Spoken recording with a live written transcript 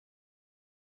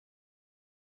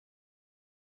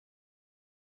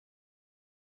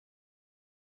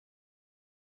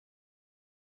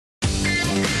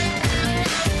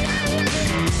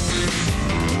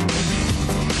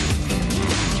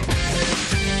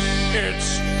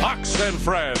It's Fox and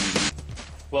Friends.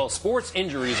 Well, sports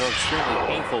injuries are extremely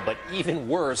painful, but even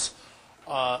worse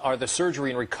are the surgery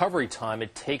and recovery time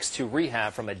it takes to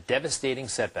rehab from a devastating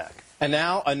setback. And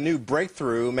now a new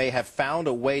breakthrough may have found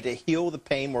a way to heal the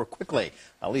pain more quickly.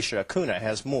 Alicia Acuna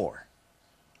has more.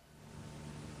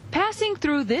 Passing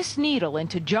through this needle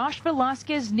into Josh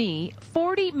Velasquez's knee,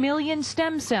 40 million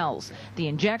stem cells. The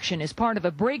injection is part of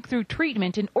a breakthrough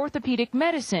treatment in orthopedic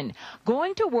medicine,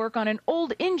 going to work on an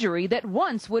old injury that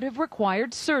once would have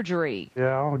required surgery.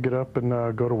 Yeah, I'll get up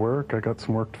and go to work. I got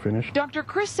some work to finish. Dr.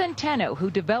 Chris Centeno,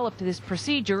 who developed this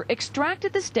procedure,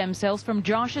 extracted the stem cells from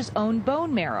Josh's own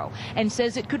bone marrow and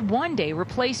says it could one day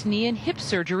replace knee and hip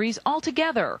surgeries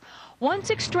altogether.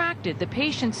 Once extracted, the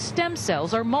patient's stem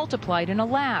cells are multiplied in a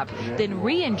lab, then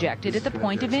re-injected at the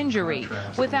point of injury,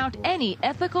 without any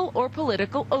ethical or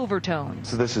political overtones.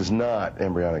 So this is not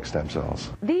embryonic stem cells.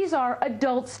 These are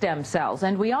adult stem cells,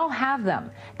 and we all have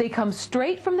them. They come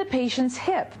straight from the patient's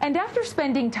hip, and after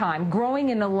spending time growing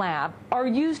in a lab, are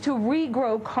used to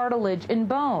regrow cartilage and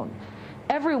bone.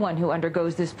 Everyone who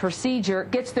undergoes this procedure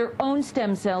gets their own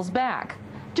stem cells back,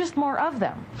 just more of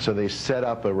them. So they set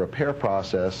up a repair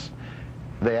process.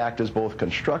 They act as both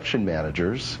construction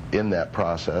managers in that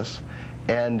process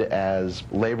and as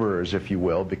laborers, if you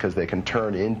will, because they can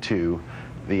turn into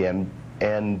the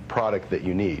end product that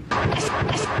you need.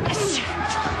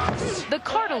 The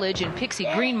cartilage in Pixie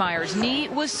Greenmeyer's knee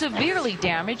was severely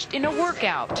damaged in a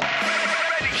workout.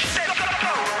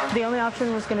 The only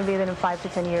option was going to be that in 5 to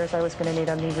 10 years I was going to need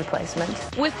a knee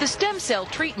replacement. With the stem cell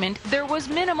treatment, there was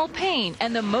minimal pain,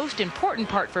 and the most important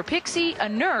part for Pixie, a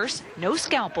nurse, no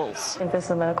scalpels. I think this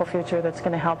is a medical future that's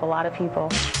going to help a lot of people.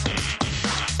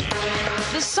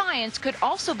 The science could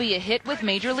also be a hit with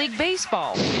Major League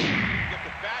Baseball.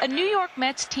 A New York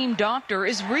Mets team doctor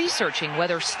is researching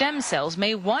whether stem cells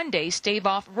may one day stave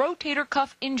off rotator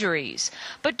cuff injuries.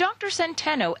 But Dr.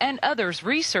 Centeno and others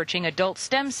researching adult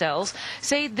stem cells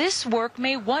say this work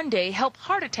may one day help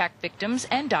heart attack victims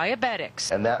and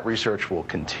diabetics. And that research will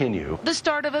continue. The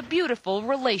start of a beautiful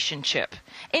relationship.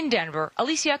 In Denver,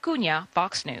 Alicia Acuna,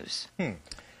 Fox News.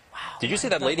 Did you see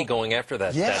that lady going after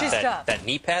that that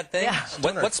knee pad thing? Yeah.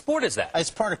 What sport is that?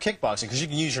 It's part of kickboxing because you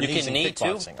can use your knees in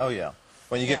kickboxing. Oh, yeah.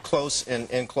 When you get close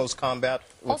in close combat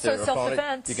with also their opponent,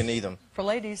 self-defense you can knee them. For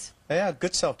ladies. Yeah,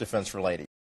 good self-defense for ladies.